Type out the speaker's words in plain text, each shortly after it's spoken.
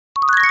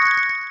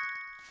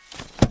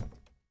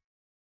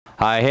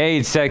Hi, hey,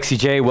 it's Sexy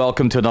J.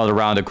 Welcome to another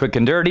round of Quick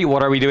and Dirty.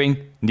 What are we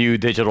doing? New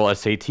digital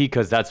SAT,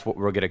 because that's what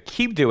we're going to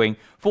keep doing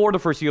for the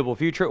foreseeable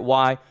future.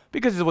 Why?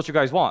 Because it's what you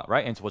guys want,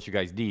 right? And it's what you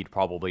guys need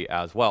probably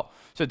as well.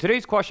 So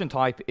today's question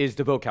type is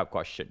the vocab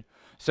question.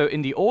 So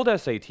in the old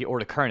SAT or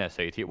the current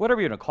SAT, whatever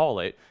you're going to call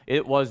it,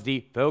 it was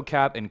the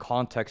vocab and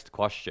context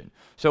question.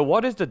 So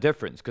what is the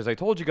difference? Because I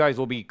told you guys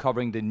we'll be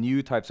covering the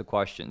new types of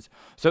questions.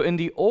 So in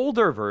the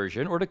older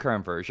version or the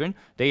current version,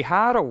 they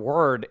had a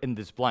word in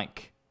this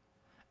blank.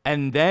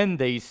 And then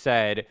they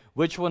said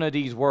which one of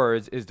these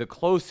words is the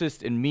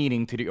closest in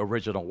meaning to the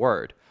original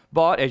word.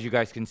 But as you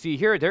guys can see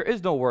here, there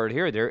is no word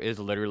here. There is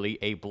literally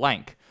a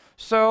blank.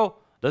 So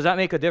does that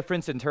make a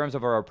difference in terms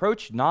of our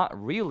approach? Not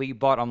really,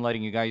 but I'm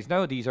letting you guys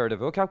know these are the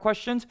vocab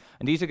questions.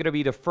 And these are going to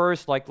be the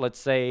first, like, let's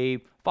say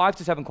 5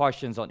 to 7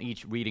 questions on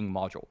each reading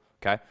module.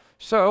 Okay.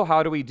 So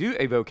how do we do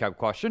a vocab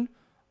question?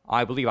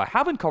 I believe I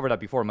haven't covered that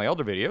before in my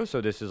other video.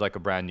 So this is like a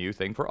brand new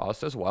thing for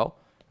us as well.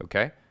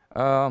 Okay.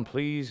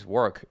 Please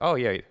work. Oh,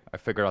 yeah, I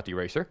figured out the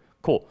eraser.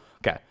 Cool.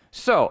 Okay,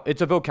 so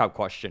it's a vocab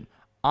question.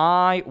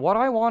 What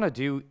I want to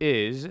do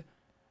is,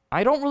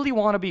 I don't really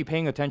want to be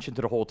paying attention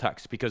to the whole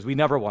text because we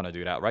never want to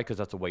do that, right? Because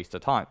that's a waste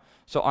of time.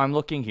 So I'm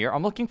looking here.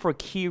 I'm looking for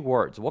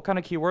keywords. What kind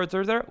of keywords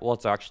are there? Well,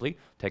 let's actually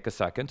take a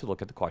second to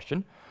look at the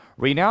question.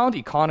 Renowned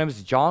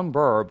economist John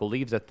Burr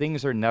believes that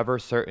things are never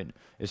certain,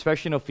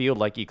 especially in a field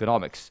like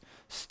economics.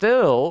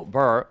 Still,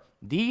 Burr,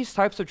 these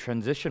types of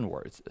transition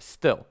words,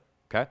 still,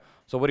 okay?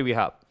 So what do we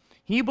have?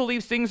 He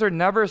believes things are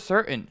never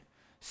certain.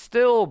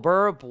 Still,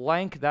 Burr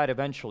blank that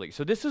eventually.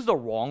 So this is the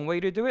wrong way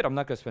to do it. I'm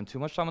not going to spend too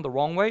much time on the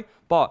wrong way,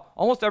 but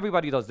almost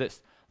everybody does this.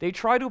 They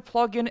try to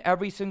plug in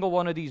every single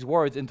one of these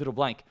words into the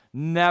blank.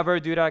 Never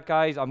do that,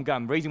 guys. I'm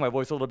raising my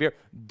voice a little bit.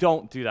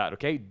 Don't do that,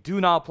 okay?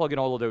 Do not plug in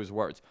all of those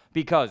words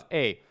because,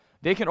 A,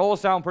 they can all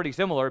sound pretty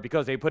similar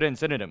because they put in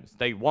synonyms.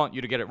 They want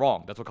you to get it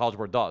wrong. That's what College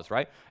Board does,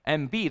 right?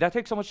 And B, that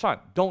takes so much time.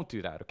 Don't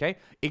do that, okay?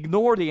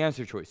 Ignore the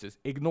answer choices.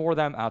 Ignore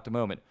them at the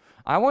moment.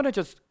 I want to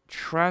just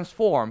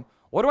transform.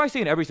 What do I say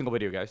in every single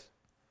video, guys?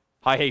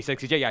 Hi, hey,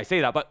 Sexy J. Yeah, I say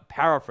that, but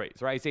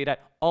paraphrase, right? I say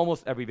that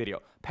almost every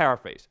video.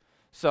 Paraphrase.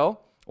 So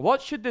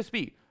what should this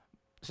be?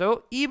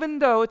 So even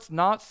though it's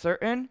not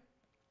certain,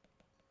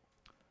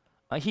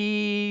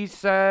 he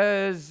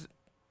says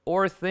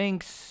or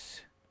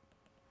thinks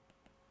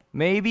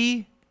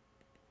maybe,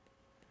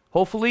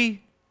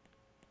 hopefully.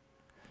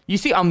 You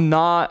see, I'm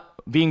not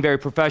being very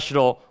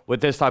professional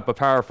with this type of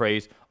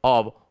paraphrase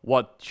of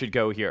what should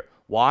go here.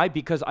 Why?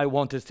 Because I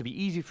want this to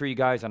be easy for you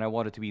guys and I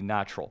want it to be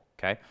natural,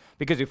 okay?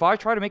 Because if I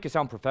try to make it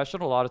sound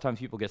professional, a lot of times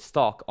people get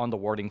stuck on the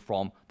wording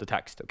from the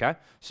text, okay?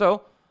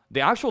 So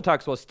the actual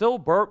text was still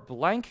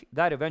blank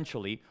that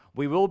eventually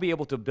we will be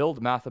able to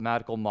build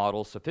mathematical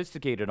models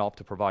sophisticated enough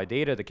to provide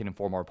data that can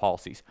inform our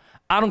policies.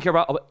 I don't care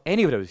about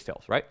any of those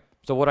details, right?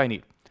 So what I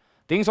need.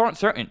 Things aren't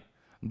certain,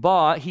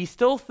 but he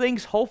still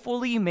thinks,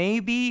 hopefully,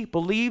 maybe,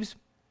 believes,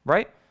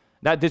 right,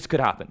 that this could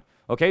happen.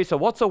 Okay, so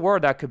what's a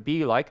word that could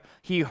be like,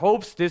 he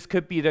hopes this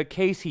could be the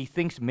case, he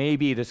thinks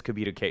maybe this could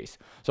be the case.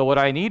 So what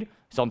I need,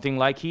 something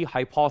like he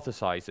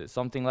hypothesizes,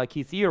 something like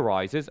he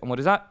theorizes, and what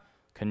is that?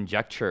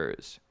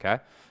 Conjectures,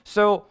 okay?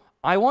 So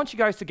I want you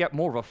guys to get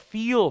more of a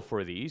feel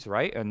for these,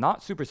 right? And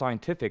not super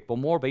scientific, but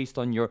more based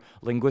on your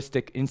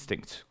linguistic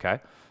instincts,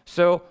 okay?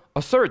 So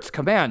asserts,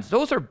 commands,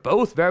 those are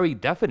both very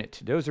definite.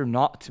 Those are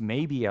not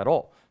maybe at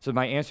all. So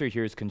my answer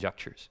here is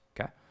conjectures,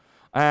 okay?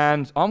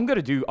 And I'm going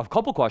to do a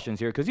couple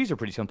questions here because these are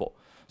pretty simple.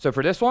 So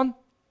for this one,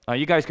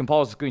 you guys can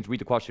pause the screen to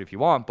read the question if you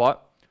want,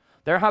 but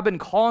there have been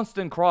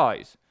constant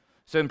cries.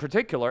 So in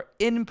particular,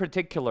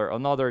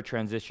 another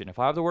transition. If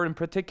I have the word in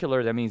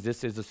particular, that means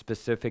this is a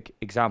specific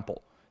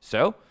example.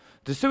 So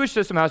the sewage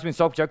system has been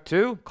subject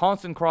to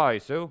constant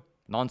cries, so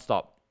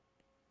nonstop.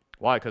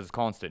 Why? Because it's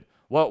constant.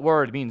 What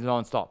word means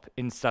nonstop?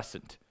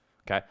 Incessant.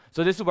 Okay,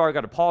 so this is where I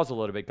got to pause a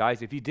little bit,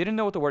 guys. If you didn't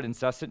know what the word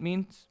incessant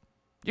means,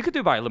 you could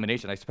do it by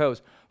elimination, I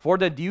suppose. For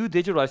the new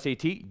digital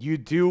SAT, you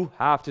do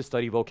have to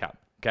study vocab,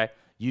 okay?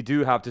 You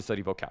do have to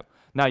study vocab.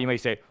 Now, you may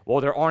say,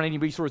 well, there aren't any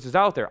resources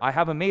out there. I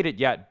haven't made it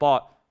yet,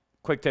 but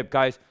quick tip,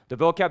 guys. The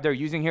vocab they're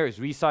using here is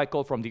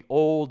recycled from the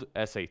old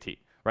SAT,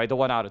 right? The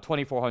one out of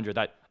 2400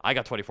 that I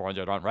got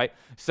 2400 on, right?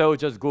 So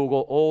just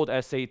Google old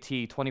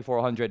SAT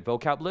 2400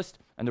 vocab list,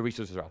 and the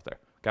resources are out there,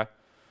 okay?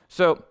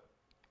 So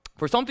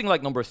for something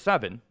like number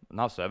 7,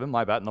 not 7,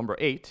 my bad, number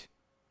 8,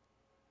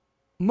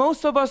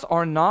 most of us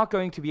are not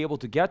going to be able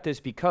to get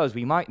this because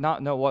we might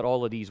not know what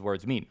all of these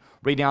words mean.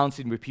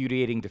 Renouncing,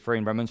 repudiating,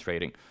 deferring,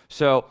 remonstrating.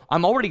 So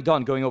I'm already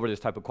done going over this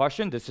type of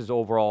question. This is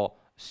overall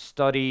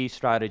study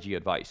strategy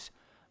advice.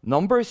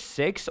 Number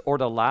 6, or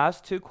the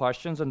last 2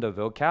 questions on the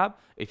vocab,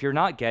 if you're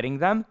not getting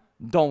them,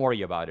 don't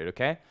worry about it,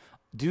 okay?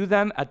 Do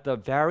them at the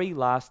very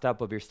last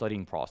step of your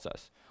studying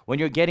process. When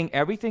you're getting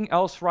everything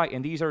else right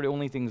and these are the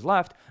only things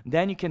left,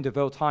 then you can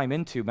devote time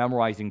into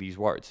memorizing these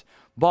words.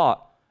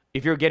 But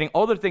if you're getting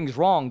other things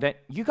wrong, then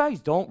you guys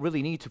don't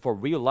really need to, for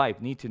real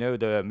life, need to know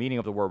the meaning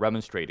of the word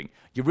remonstrating.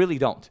 You really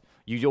don't.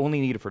 You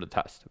only need it for the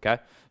test,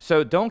 okay?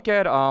 So don't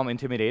get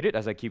intimidated,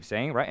 as I keep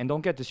saying, right? And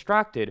don't get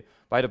distracted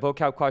by the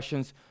vocab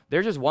questions.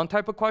 They're just one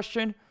type of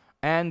question.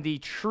 And the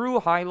true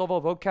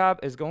high-level vocab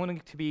is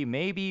going to be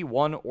maybe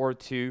one or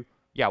two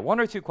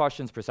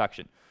questions per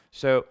section.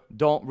 So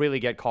don't really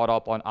get caught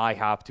up on I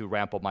have to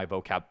ramp up my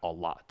vocab a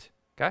lot,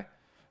 okay?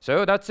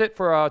 So that's it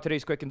for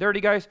today's quick and dirty,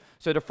 guys.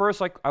 So the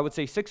first, like, I would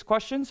say 6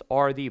 questions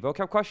are the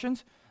vocab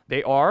questions.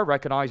 They are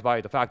recognized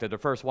by the fact that the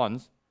first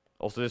ones,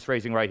 also this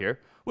phrasing right here,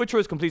 which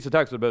was completes the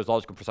text with the most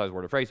logical, precise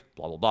word or phrase,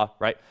 blah, blah, blah,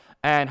 right?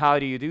 And how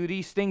do you do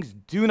these things?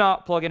 Do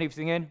not plug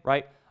anything in,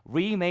 right?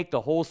 Remake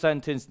the whole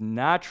sentence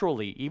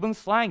naturally, even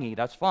slangy,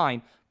 that's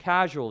fine,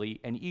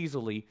 casually and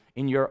easily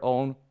in your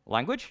own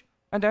language,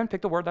 and then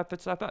pick the word that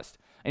fits that best.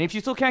 And if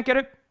you still can't get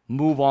it,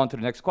 move on to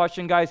the next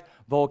question, guys.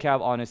 Vocab,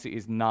 honestly,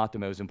 is not the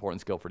most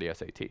important skill for the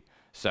SAT.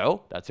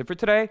 So that's it for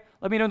today.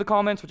 Let me know in the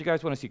comments what you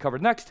guys want to see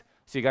covered next.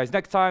 See you guys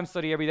next time.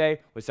 Study every day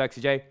with Sexy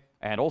J.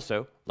 And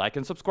also, like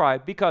and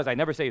subscribe, because I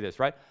never say this,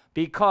 right?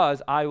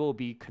 Because I will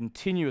be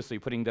continuously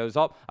putting those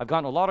up. I've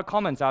gotten a lot of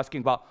comments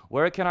asking about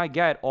where can I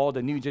get all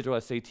the new digital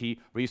SAT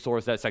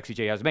resource that Sexy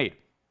J has made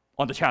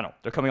on the channel.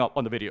 They're coming up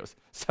on the videos.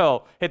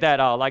 So hit that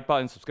like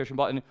button, subscription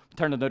button,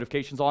 turn the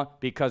notifications on,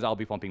 because I'll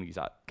be pumping these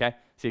out, okay?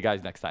 See you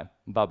guys next time.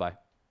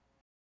 Bye-bye.